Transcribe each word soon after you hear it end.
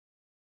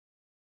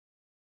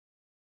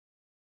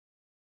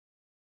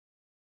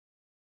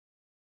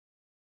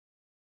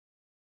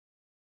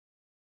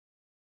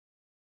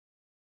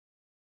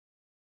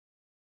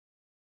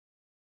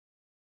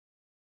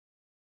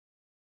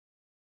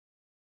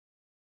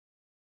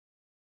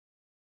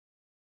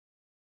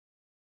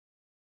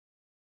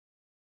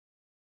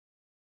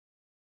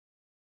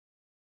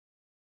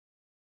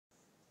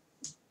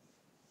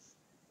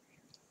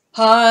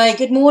Hi,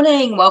 good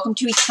morning. Welcome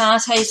to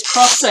HeKate's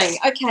Crossing.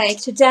 Okay,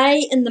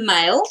 today in the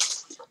mail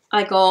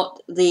I got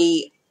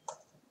the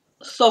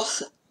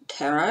Thoth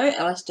Tarot,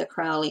 Aleister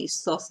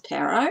Crowley's Thoth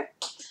Tarot.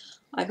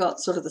 I got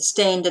sort of the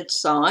standard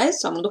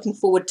size, so I'm looking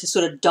forward to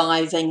sort of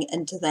diving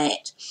into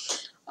that.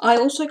 I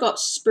also got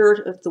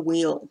Spirit of the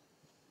Wheel.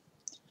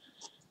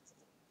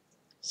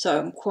 So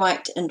I'm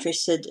quite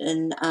interested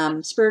in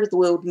Spirit of the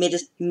Wheel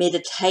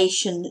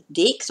meditation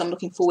deck, so I'm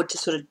looking forward to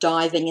sort of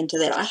diving into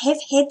that. I have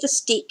had this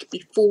deck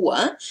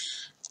before,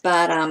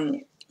 but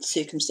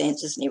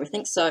circumstances and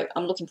everything, so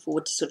I'm looking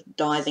forward to sort of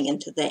diving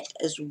into that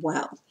as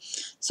well.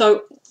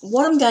 So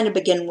what I'm going to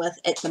begin with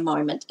at the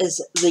moment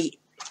is the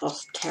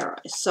Thoth Tarot.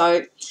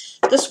 So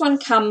this one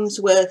comes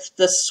with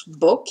this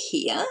book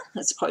here.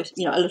 It's supposed,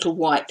 a little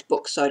white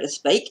book, so to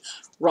speak.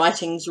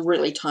 Writing's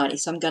really tiny,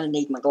 so I'm going to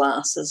need my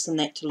glasses and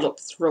that to look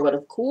through it,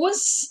 of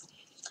course.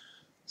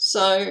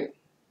 So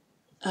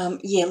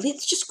yeah,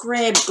 let's just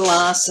grab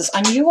glasses.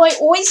 I knew I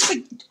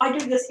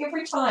do this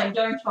every time,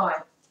 don't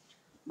I?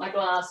 My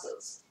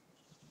glasses.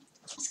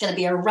 It's going to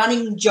be a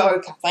running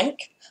joke, I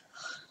think,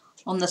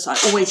 on this. I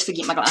always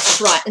forget my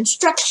glasses. Right,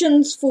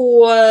 instructions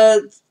for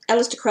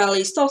Aleister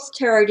Crowley's Thoth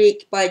Tarot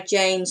deck by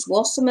James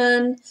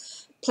Wasserman,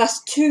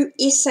 plus 2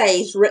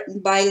 essays written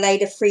by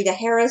Lady Frida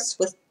Harris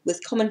with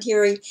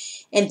commentary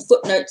and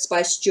footnotes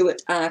by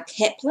Stuart R.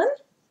 Kaplan.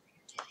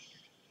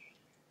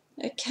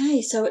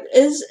 Okay, so it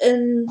is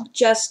in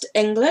just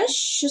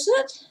English, is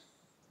it?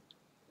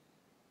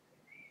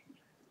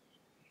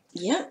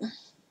 Yep.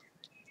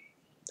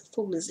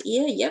 Full is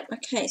ear, yep.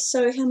 Okay,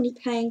 so how many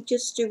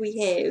pages do we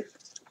have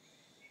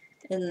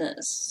in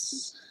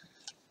this?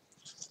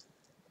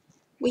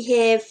 We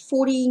have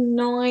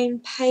 49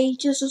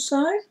 pages or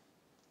so.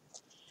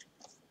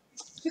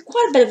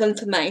 Quite a bit of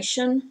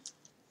information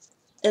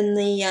in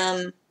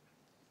the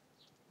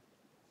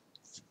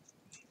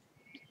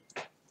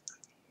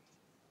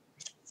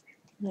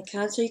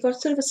card. So you've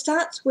got sort of, it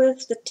starts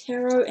with the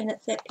tarot and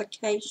its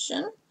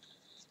application.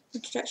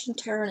 Introduction,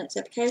 tarot and its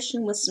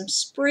application with some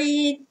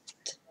spread,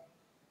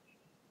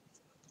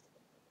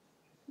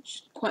 which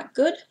is quite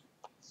good.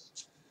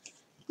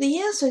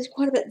 Yeah, so there's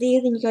quite a bit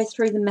there. Then you go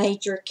through the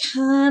major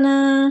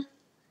arcana.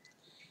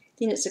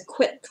 Then it's a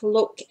quick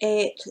look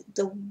at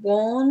the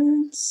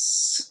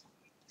wands,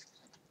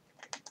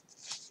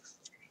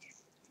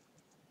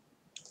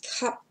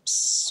 cups,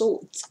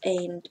 swords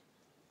and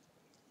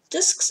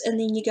discs, and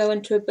then you go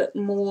into a bit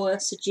more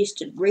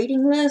suggested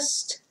reading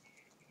list.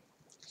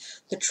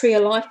 The Tree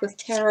of Life with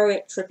tarot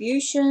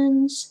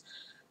attributions,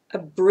 a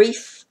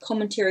brief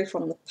commentary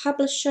from the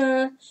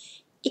publisher,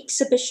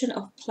 exhibition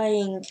of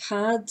playing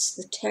cards,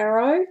 the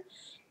tarot,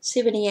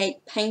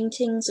 78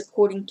 paintings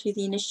according to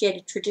the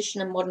initiated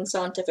tradition and modern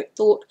scientific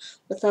thought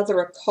with other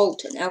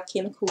occult and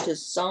alchemical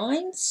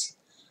designs.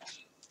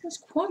 There's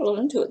quite a lot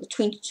into it. The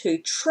 22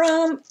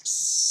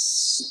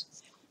 trumps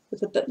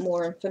with a bit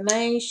more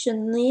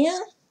information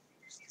there.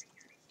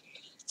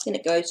 Then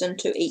it goes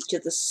into each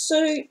of the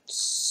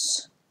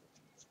suits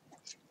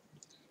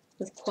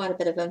with quite a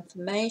bit of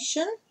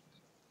information.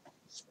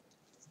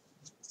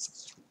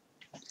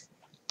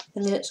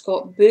 And then it's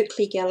got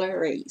Berkeley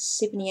Galleries,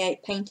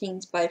 78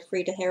 paintings by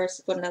Frida Harris.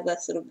 It's got another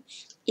sort of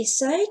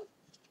essay,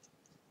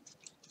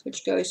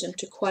 which goes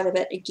into quite a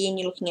bit. Again,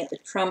 you're looking at the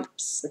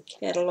trumps, the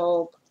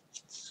catalogue.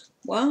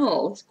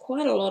 Wow, there's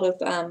quite a lot of,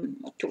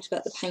 it talks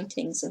about the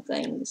paintings and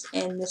things,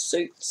 and the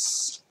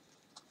suits.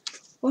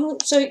 Well,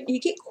 so you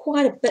get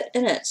quite a bit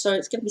in it, so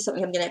it's going to be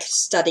something I'm going to have to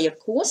study, of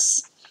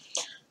course.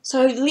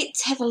 So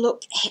let's have a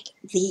look at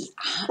the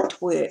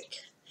artwork.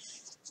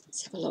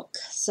 Let's have a look.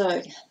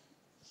 So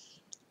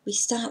we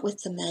start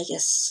with the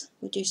Magus.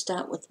 We do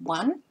start with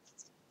 1.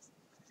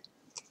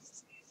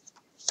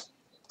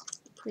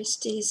 The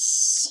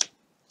Priestess.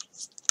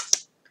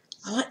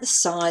 I like the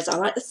size. I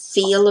like the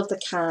feel of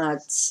the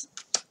cards.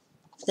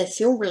 They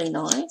feel really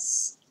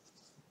nice.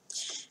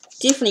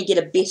 Definitely get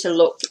a better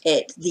look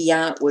at the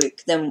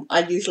artwork than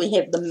I usually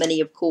have the mini,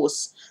 of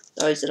course.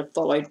 Those that have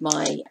followed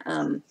my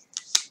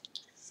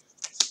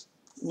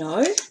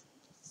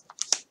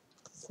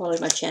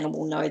my channel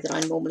will know that I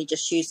normally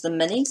just use the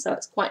mini, so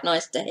it's quite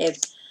nice to have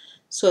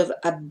sort of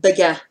a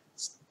bigger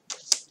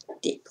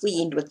deck.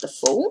 We end with the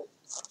full.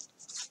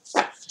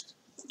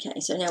 Okay,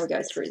 so now we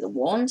go through the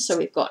wands. So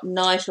we've got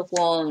Knight of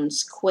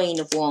Wands, Queen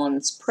of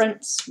Wands,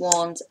 Prince,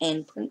 Wands,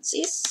 and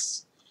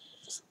Princess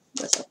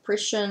with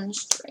oppression,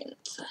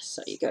 strength.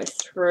 So you go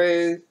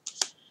through.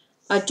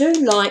 I do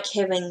like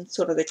having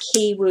sort of the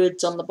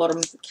keywords on the bottom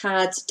of the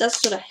cards. It does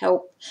sort of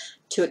help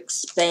to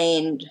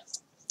expand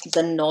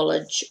the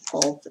knowledge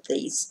of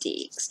these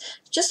decks.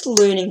 Just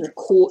learning the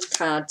court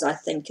cards, I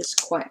think, is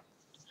quite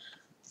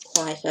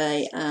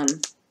a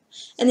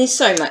and there's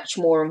so much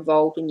more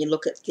involved when you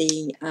look at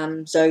the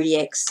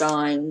zodiac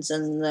signs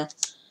and the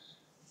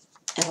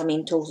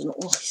elementals and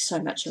all. There's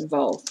so much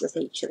involved with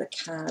each of the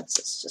cards.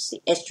 It's just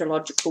the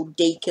astrological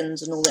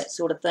deacons and all that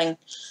sort of thing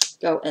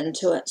go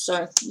into it.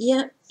 So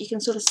yeah, you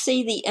can sort of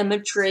see the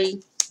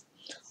imagery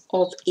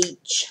of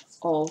each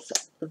of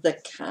the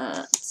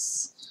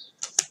cards.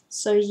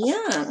 So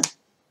yeah,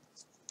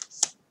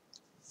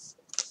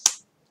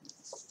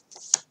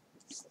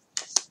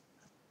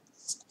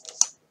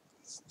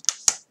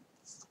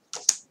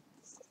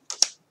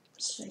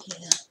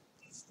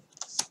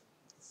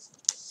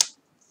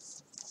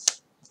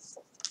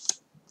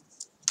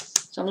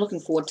 So I'm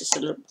looking forward to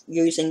sort of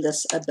using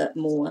this a bit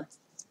more.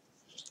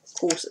 Of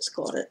course, it's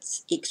got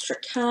its extra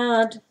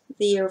card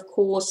there, of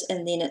course,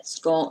 and then it's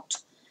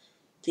got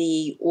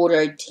the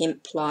Auto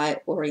Templi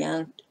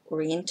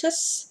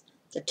Orientis.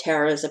 The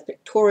tarot is a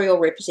pictorial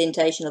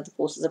representation of the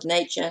forces of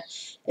nature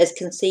as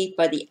conceived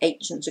by the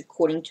ancients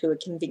according to a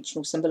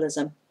conventional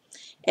symbolism.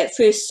 At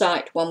first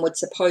sight, one would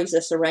suppose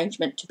this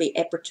arrangement to be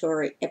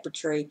arbitrary,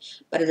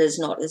 but it is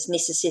not. It is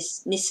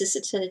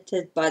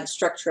necessitated by the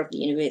structure of the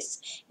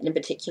universe, and in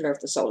particular of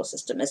the solar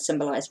system, as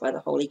symbolized by the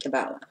Holy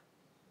Kabbalah.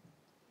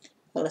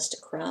 Aleister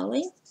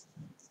Crowley.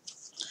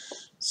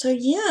 So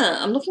yeah,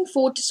 I'm looking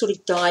forward to sort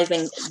of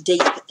diving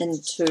deep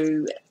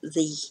into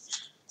the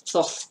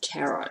Thoth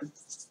Tarot.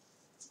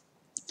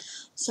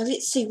 So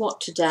let's see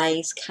what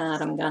today's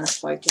card I'm going to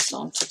focus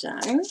on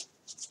today.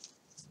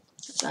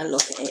 I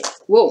look at,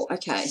 whoa,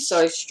 okay,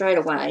 so straight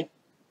away,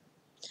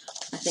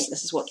 I think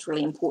this is what's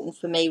really important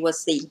for me,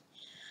 was the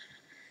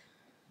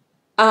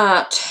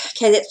art.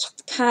 Okay, that's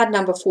card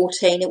number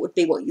 14. It would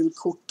be what you would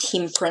call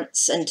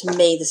temperance, and to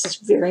me this is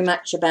very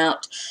much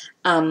about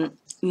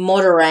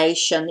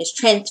moderation. There's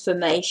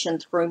transformation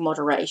through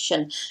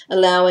moderation,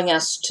 allowing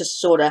us to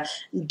sort of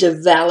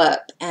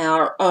develop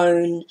our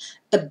own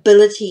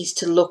abilities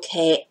to look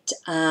at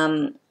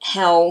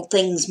how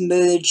things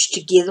merge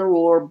together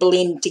or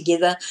blend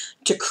together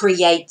to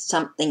create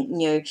something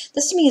new.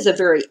 This to me is a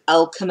very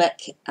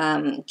alchemic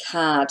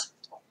card.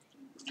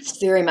 It's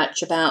very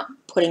much about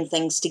putting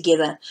things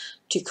together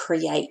to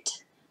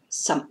create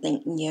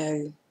something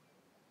new.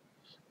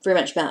 Very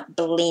much about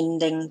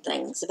blending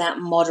things, about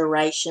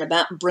moderation,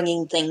 about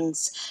bringing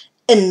things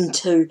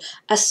into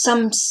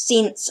some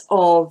sense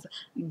of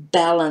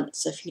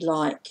balance, if you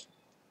like.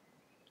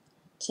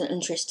 It's an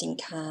interesting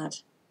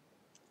card.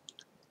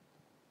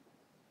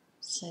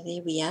 So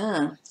there we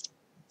are.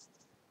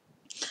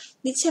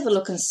 Let's have a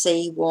look and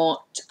see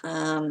what,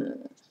 let's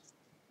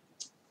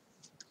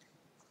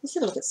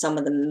have a look at some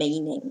of the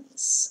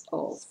meanings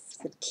of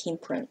the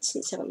temperance.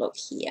 Let's have a look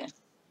here.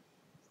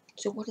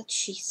 So what do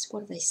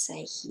they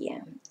say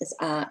here? It's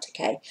art,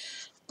 okay.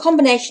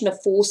 Combination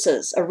of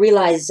forces, a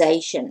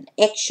realization,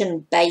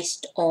 action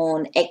based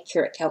on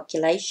accurate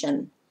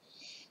calculation,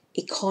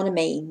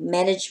 economy,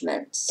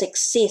 management,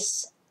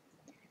 success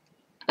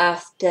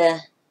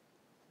after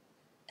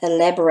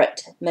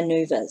elaborate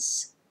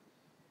maneuvers,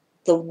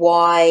 the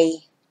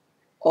way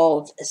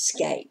of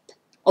escape.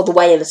 Oh, the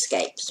way of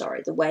escape,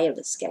 sorry, the way of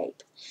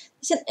escape.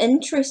 It's an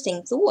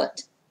interesting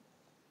thought.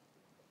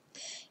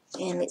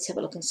 And let's have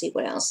a look and see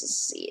what else is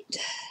said.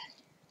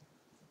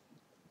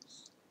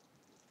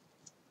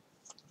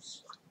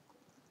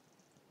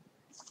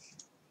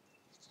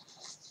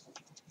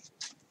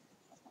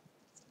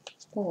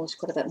 Oh, it's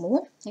got a bit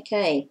more.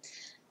 Okay.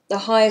 The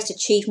highest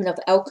achievement of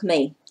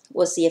alchemy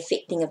was the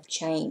effecting of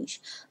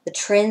change, the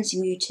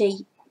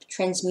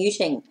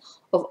transmuting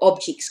of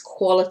objects,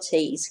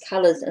 qualities,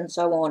 colours, and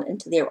so on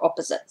into their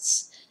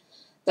opposites.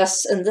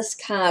 Thus, in this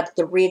card,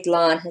 the red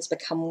lion has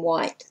become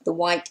white, the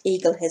white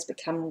eagle has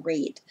become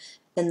red.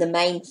 In the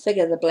main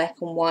figure, the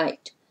black and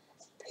white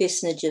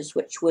personages,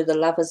 which were the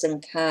lovers in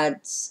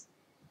cards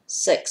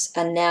 6,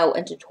 are now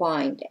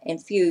intertwined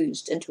and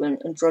fused into an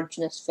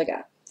androgynous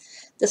figure.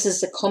 This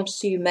is the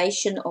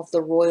consummation of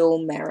the royal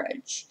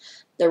marriage.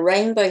 The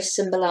rainbow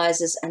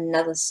symbolizes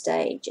another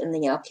stage in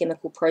the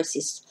alchemical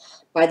process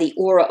by the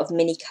aura of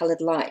many-colored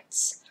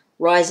lights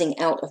rising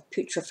out of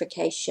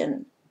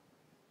putrefaction.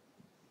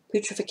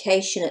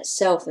 Putrefaction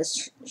itself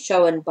is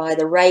shown by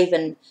the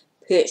raven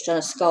perched on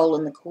a skull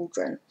in the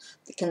cauldron.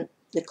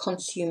 The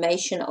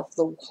consummation of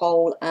the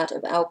whole art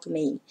of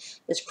alchemy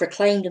is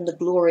proclaimed in the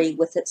glory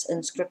with its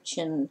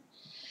inscription,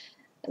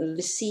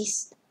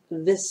 Visita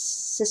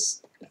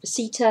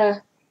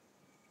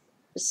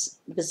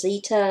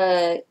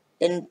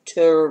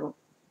interritra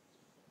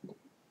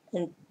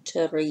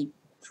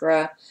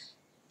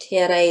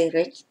terre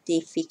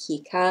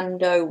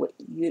rectificando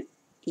I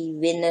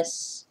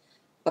Venus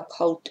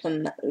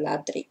occultum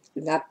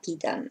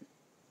lapidam.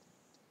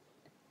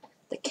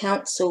 The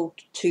counsel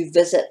to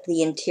visit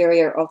the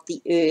interior of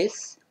the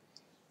earth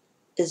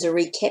is a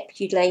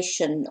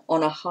recapitulation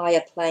on a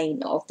higher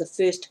plane of the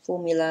first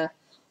formula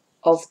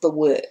of the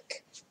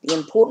work. The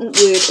important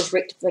word is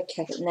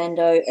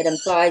rectificando. It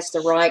implies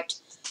the right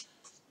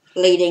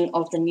leading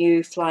of the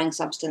new flying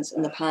substance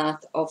in the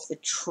path of the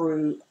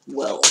true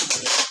will.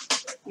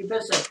 You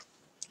busy?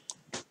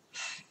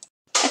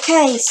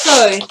 Okay,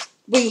 so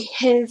we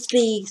have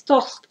the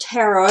Thoth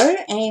Tarot,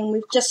 and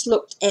we've just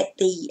looked at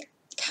the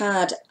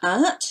card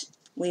art.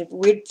 We've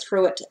read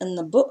through it in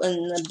the book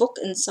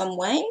in some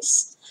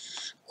ways.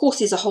 Of course,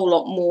 there's a whole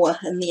lot more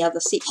in the other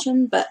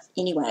section, but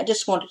anyway, I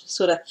just wanted to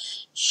sort of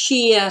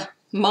share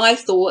my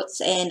thoughts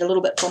and a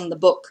little bit from the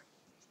book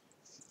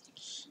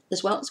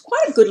as well. It's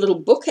quite a good little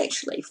book,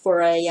 actually,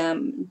 for a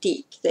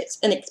deck that's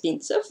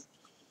inexpensive.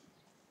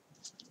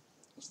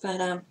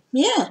 But,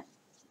 yeah.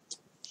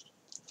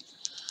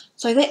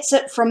 So that's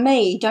it from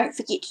me. Don't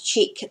forget to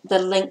check the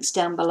links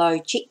down below.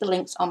 Check the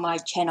links on my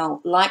channel.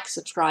 Like,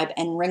 subscribe,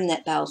 and ring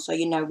that bell so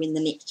you know when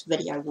the next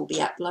video will be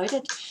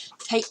uploaded.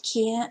 Take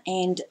care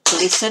and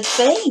blessed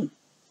be.